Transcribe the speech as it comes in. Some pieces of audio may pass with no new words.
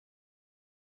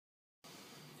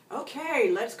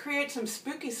Okay, let's create some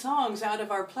spooky songs out of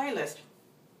our playlist.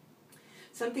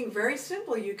 Something very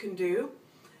simple you can do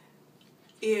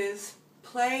is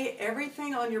play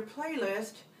everything on your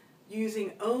playlist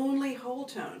using only whole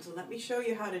tones. And let me show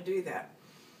you how to do that.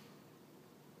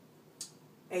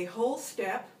 A whole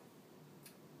step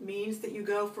means that you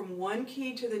go from one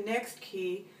key to the next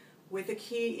key with a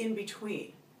key in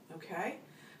between. Okay?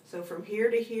 So from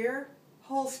here to here,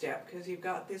 whole step, because you've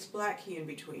got this black key in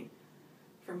between.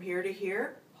 From here to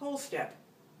here, whole step,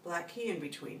 black key in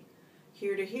between.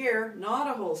 Here to here, not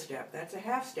a whole step, that's a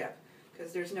half step,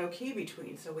 because there's no key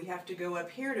between, so we have to go up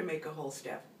here to make a whole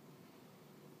step.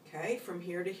 Okay, from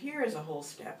here to here is a whole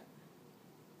step.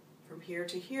 From here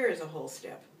to here is a whole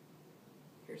step.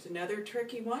 Here's another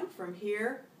tricky one. From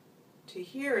here to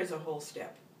here is a whole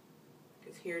step,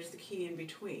 because here's the key in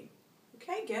between.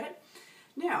 Okay, get it?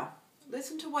 Now,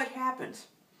 listen to what happens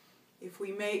if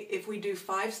we do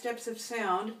 5 steps of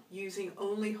sound using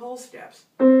only whole steps.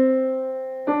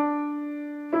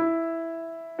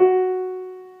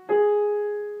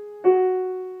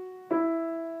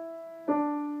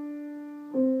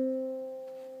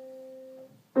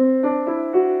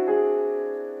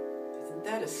 Isn't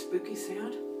that a spooky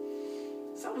sound?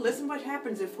 So listen what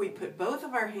happens if we put both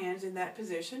of our hands in that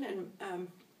position, and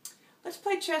let's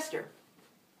play Chester.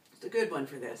 It's a good one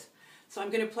for this. So I'm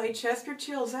going to play Chester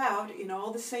Chills Out in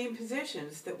all the same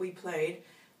positions that we played,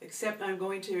 except I'm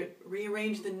going to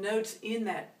rearrange the notes in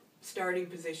that starting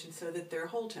position so that they're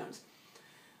whole tones.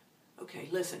 Okay,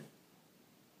 listen.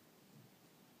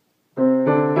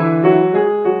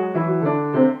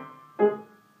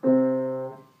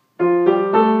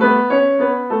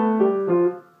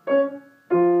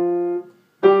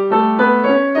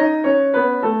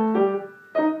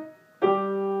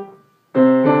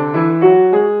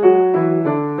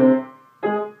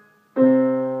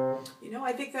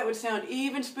 I think that would sound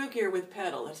even spookier with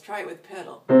pedal. Let's try it with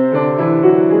pedal.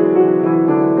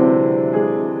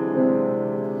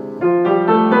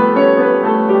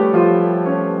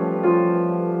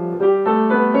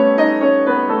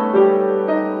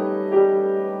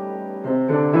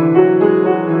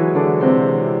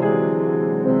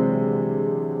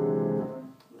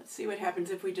 Let's see what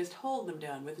happens if we just hold them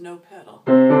down with no pedal.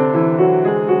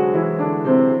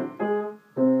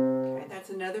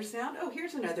 Another sound. Oh,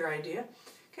 here's another idea.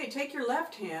 Okay, take your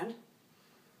left hand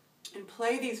and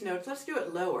play these notes. Let's do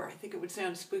it lower. I think it would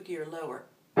sound spookier lower.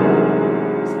 So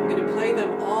I'm going to play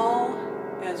them all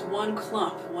as one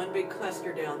clump, one big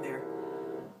cluster down there.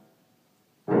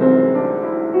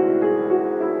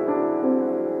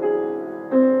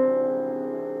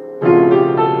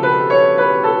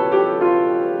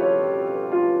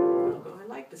 Oh, I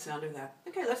like the sound of that.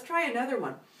 Okay, let's try another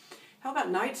one. How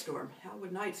about Night Storm? How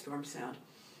would Night Storm sound?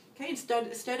 Okay,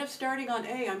 instead of starting on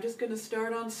A, I'm just going to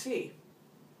start on C.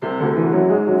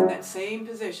 In that same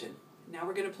position. Now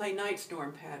we're going to play Night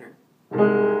Storm pattern.